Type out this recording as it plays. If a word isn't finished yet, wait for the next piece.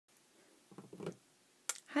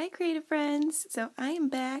Hi creative friends! So I am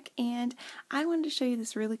back and I wanted to show you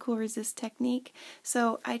this really cool resist technique.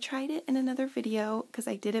 So I tried it in another video because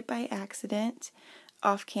I did it by accident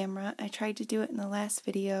off camera. I tried to do it in the last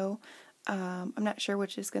video. I'm not sure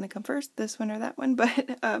which is going to come first, this one or that one,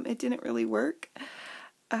 but it didn't really work.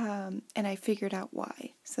 And I figured out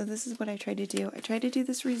why. So this is what I tried to do. I tried to do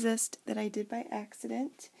this resist that I did by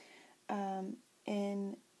accident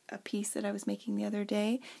in a piece that I was making the other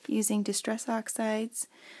day using Distress Oxides,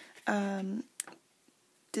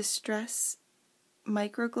 Distress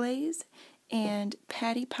Micro-Glaze, and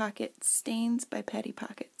Patty Pocket Stainz by Patty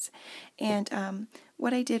Pockets. And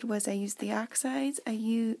what I did was I used the oxides,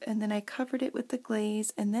 and then I covered it with the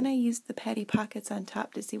glaze, and then I used the Patty Pockets on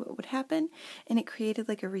top to see what would happen, and it created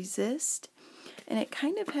like a resist. And it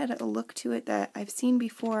kind of had a look to it that I've seen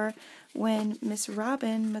before when Miss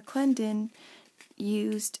Robin McClendon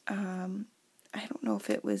used, I don't know if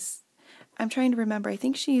it was, I'm trying to remember, I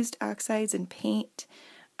think she used oxides and paint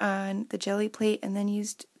on the jelly plate and then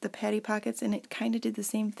used the Patty Pockets, and it kind of did the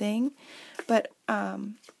same thing, but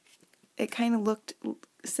it kind of looked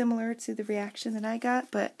similar to the reaction that I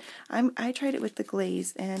got, but I tried it with the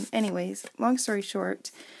glaze. And anyways, long story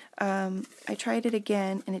short, I tried it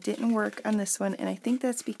again and it didn't work on this one, and I think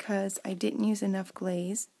that's because I didn't use enough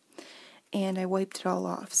glaze and I wiped it all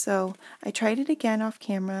off. So I tried it again off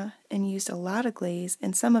camera and used a lot of glaze,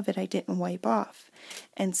 and some of it I didn't wipe off.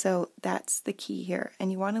 And so that's the key here. And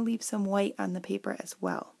you want to leave some white on the paper as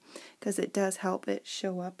well, because it does help it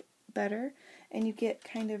show up better. And you get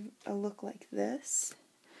kind of a look like this.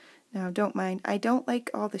 Now don't mind, I don't like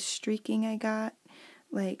all the streaking I got,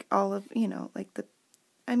 like all of, like the,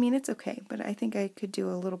 I mean it's okay, but I think I could do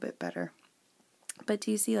a little bit better. But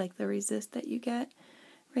do you see like the resist that you get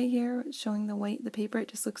right here, showing the white, the paper? It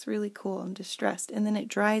just looks really cool and distressed, and then it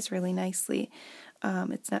dries really nicely.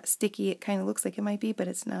 It's not sticky. It kind of looks like it might be, but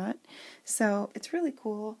it's not. So it's really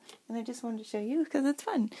cool, and I just wanted to show you because it's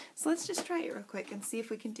fun. So let's just try it real quick and see if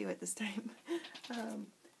we can do it this time.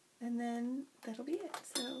 And then that'll be it.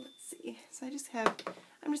 So let's see. So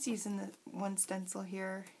I'm just using the one stencil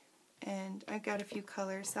here, and I've got a few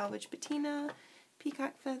colors: Salvage Patina,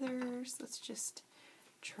 Peacock Feathers. Let's just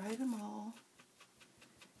try them all.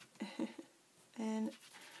 And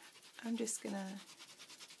I'm just gonna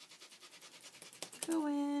go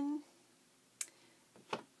in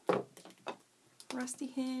Rusty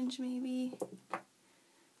Hinge maybe.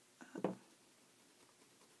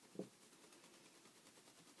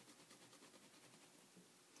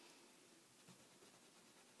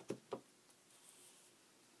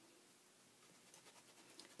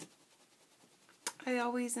 I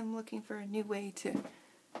always am looking for a new way to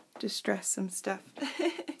distress some stuff.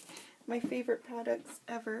 My favorite products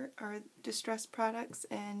ever are distress products,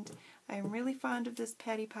 and I'm really fond of this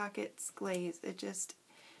Patty Pockets glaze.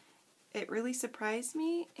 It really surprised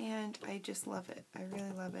me, and I just love it. I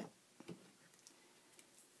really love it.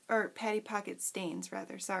 Or Patty Pocket Stains,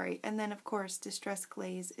 rather, sorry. And then, of course, Distress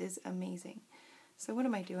Glaze is amazing. So what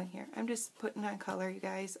am I doing here? I'm just putting on color, you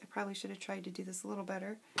guys. I probably should have tried to do this a little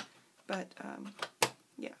better, but,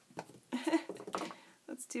 yeah.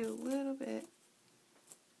 Let's do a little bit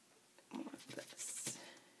more of this.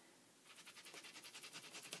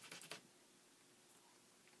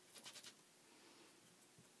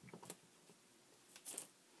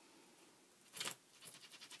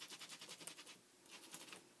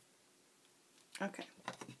 Okay.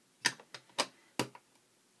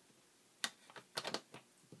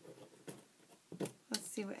 Let's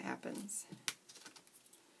see what happens.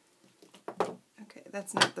 Okay,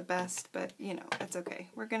 that's not the best, but that's okay.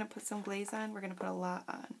 We're going to put some glaze on. We're going to put a lot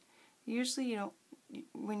on. Usually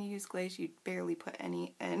when you use glaze, you barely put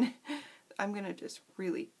any, and I'm going to just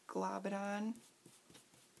really glob it on.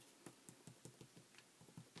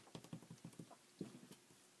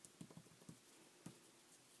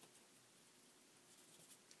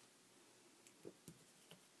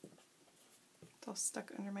 It's all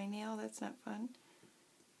stuck under my nail. That's not fun.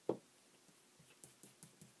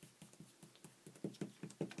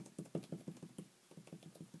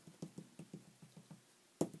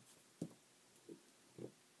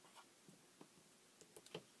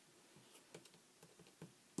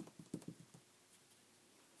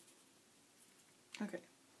 Okay,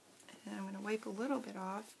 and I'm going to wipe a little bit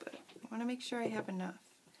off, but I want to make sure I have enough,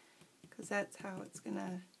 because that's how it's going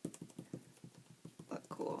to look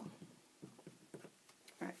cool.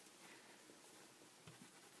 Alright.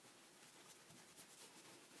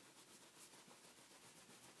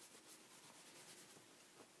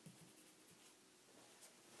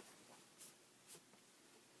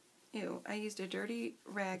 Ew, I used a dirty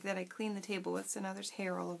rag that I cleaned the table with, so now there's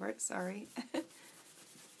hair all over it, sorry.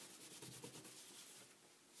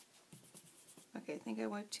 Okay, I think I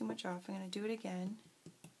wiped too much off. I'm going to do it again.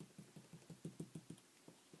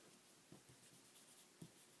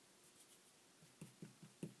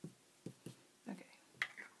 Okay.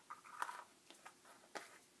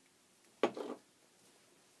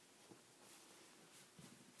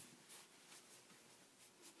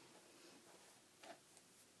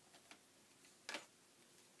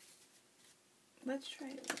 Let's try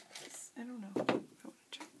it with this. I don't know. I want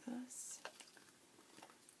to try this.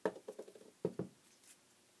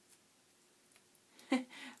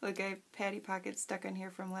 Look, I have patty pockets stuck on here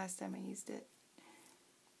from last time I used it.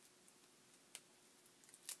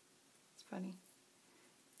 It's funny.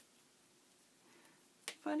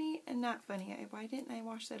 Funny and not funny. Why didn't I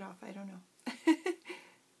wash that off? I don't know.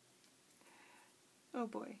 Oh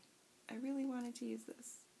boy. I really wanted to use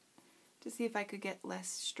this to see if I could get less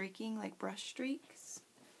streaking, like brush streaks.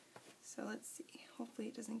 So let's see. Hopefully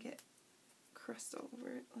it doesn't get crust all over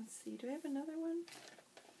it. Let's see. Do I have another one?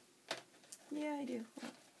 Yeah, I do.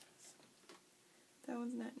 Well, that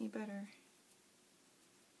one's not any better.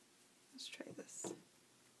 Let's try this.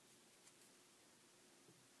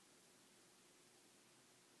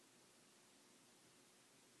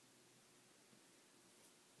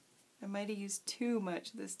 I might have used too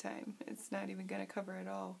much this time. It's not even going to cover it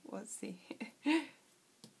all. Let's see.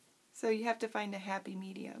 So you have to find a happy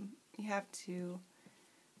medium. You have to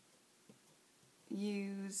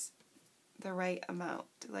use the right amount.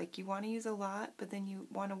 Like you want to use a lot, but then you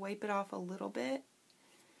want to wipe it off a little bit.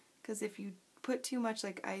 Because if you put too much,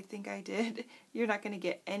 like I think I did, you're not going to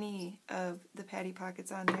get any of the patty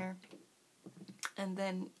pockets on there. And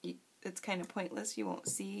then it's kind of pointless. You won't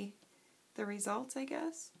see the results, I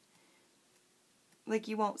guess. Like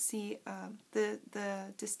you won't see the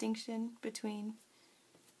distinction between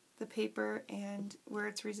the paper and where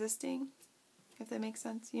it's resisting, if that makes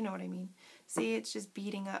sense. You know what I mean. See, it's just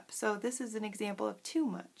beating up. So this is an example of too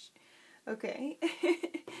much. Okay.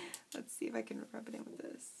 Let's see if I can rub it in with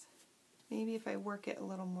this. Maybe if I work it a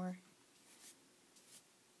little more.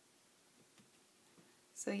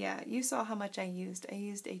 So yeah, you saw how much I used. I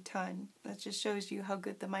used a ton. That just shows you how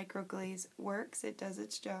good the microglaze works. It does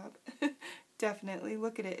its job. Definitely.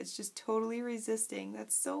 Look at it. It's just totally resisting.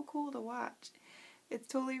 That's so cool to watch. It's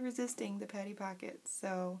totally resisting the patty pockets.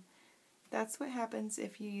 So that's what happens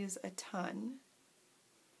if you use a ton.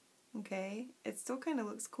 Okay? It still kind of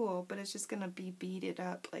looks cool, but it's just going to be beaded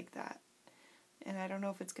up like that. And I don't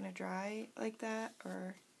know if it's going to dry like that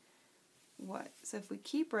or what. So if we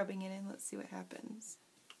keep rubbing it in, let's see what happens.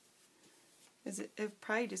 It'll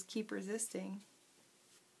probably just keep resisting.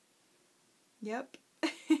 Yep.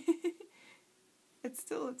 It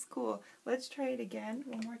still looks cool. Let's try it again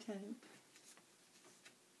one more time.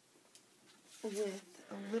 With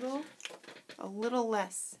a little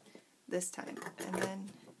less this time. And then,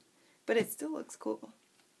 but it still looks cool.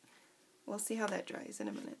 We'll see how that dries in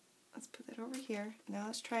a minute. Let's put that over here. Now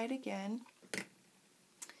let's try it again.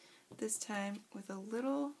 This time with a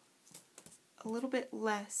little bit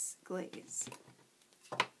less glaze.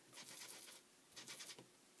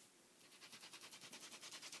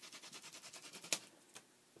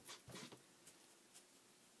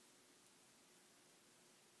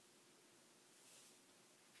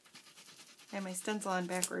 I have my stencil on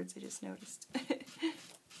backwards, I just noticed.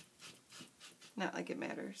 Not like it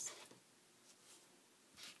matters.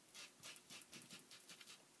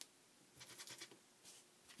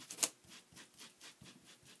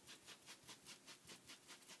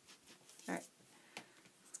 Alright,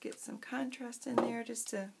 let's get some contrast in there just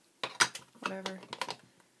to whatever.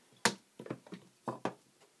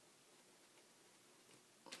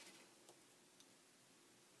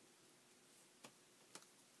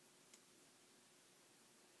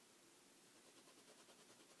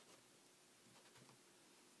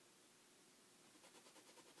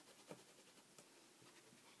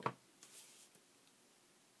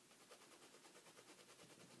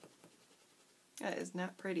 That is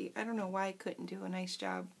not pretty. I don't know why I couldn't do a nice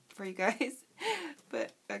job for you guys,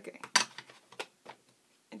 but okay.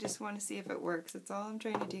 I just want to see if it works. That's all I'm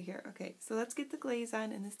trying to do here. Okay, so let's get the glaze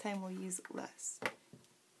on, and this time we'll use less.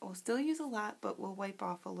 We'll still use a lot, but we'll wipe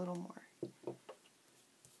off a little more.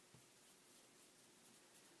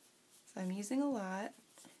 So I'm using a lot,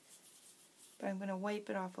 but I'm going to wipe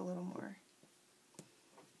it off a little more.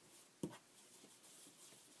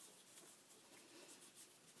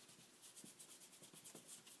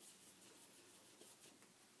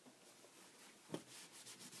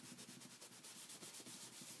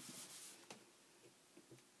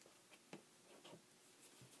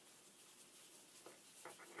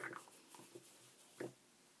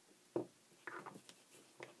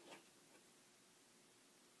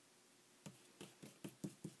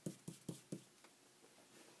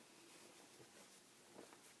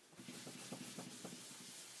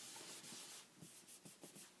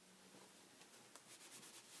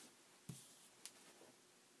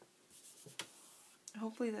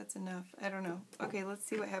 Hopefully that's enough. I don't know. Okay, let's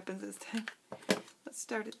see what happens this time. Let's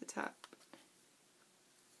start at the top.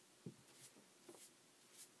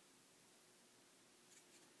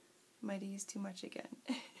 Might have used too much again.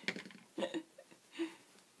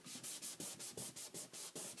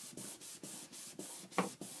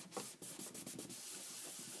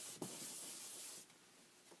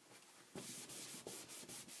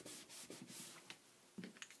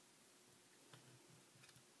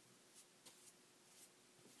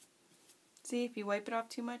 See, if you wipe it off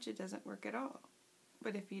too much, it doesn't work at all.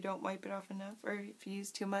 But if you don't wipe it off enough, or if you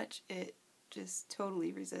use too much, it just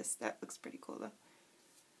totally resists. That looks pretty cool though.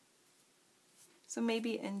 So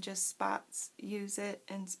maybe in just spots, use it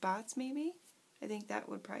in spots maybe. I think that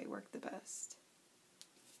would probably work the best.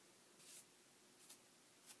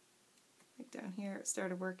 Like down here it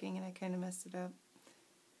started working and I kind of messed it up.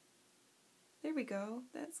 There we go.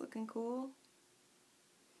 That's looking cool.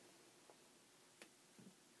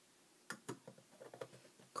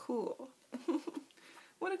 Cool.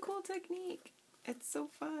 What a cool technique. It's so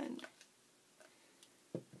fun.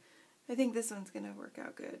 I think this one's going to work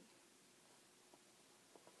out good.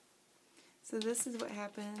 So this is what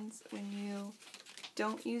happens when you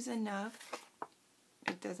don't use enough.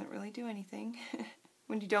 It doesn't really do anything.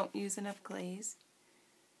 When you don't use enough glaze,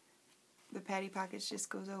 the Patty Pockets just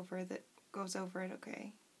goes over it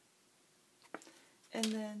okay. And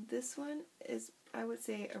then this one is, I would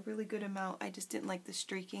say, a really good amount. I just didn't like the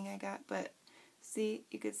streaking I got, but see,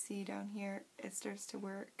 you could see down here, it starts to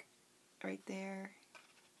work right there.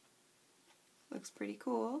 Looks pretty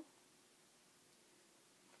cool.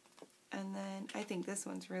 And then I think this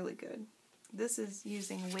one's really good. This is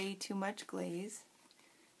using way too much glaze.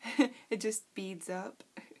 It just beads up.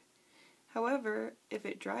 However, if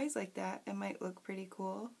it dries like that, it might look pretty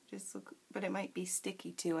cool. But it might be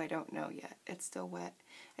sticky too. I don't know yet. It's still wet.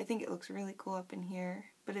 I think it looks really cool up in here,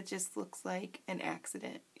 but it just looks like an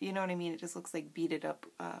accident. You know what I mean? It just looks like beaded up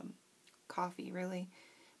coffee, really.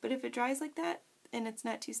 But if it dries like that and it's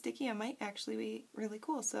not too sticky, it might actually be really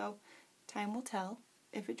cool. So time will tell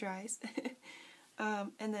if it dries.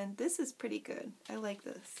 And then this is pretty good. I like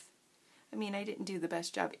this. I mean, I didn't do the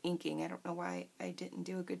best job inking. I don't know why I didn't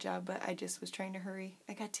do a good job, but I just was trying to hurry.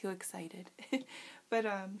 I got too excited. But,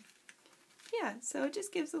 yeah, so it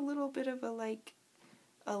just gives a little bit of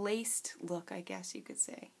a laced look, I guess you could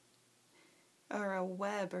say. Or a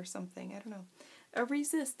web or something. I don't know. A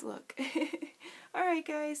resist look. Alright,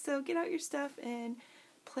 guys, so get out your stuff and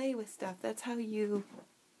play with stuff. That's how you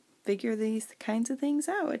figure these kinds of things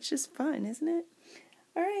out. It's just fun, isn't it?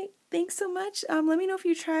 Alright, thanks so much. Let me know if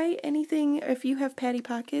you try anything, if you have Patty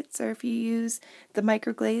Pockets, or if you use the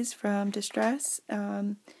Micro-Glaze from Distress.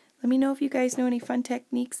 Let me know if you guys know any fun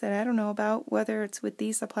techniques that I don't know about, whether it's with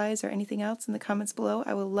these supplies or anything else in the comments below.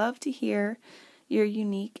 I would love to hear your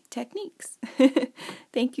unique techniques.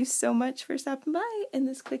 Thank you so much for stopping by in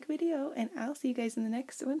this quick video, and I'll see you guys in the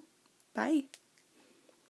next one. Bye!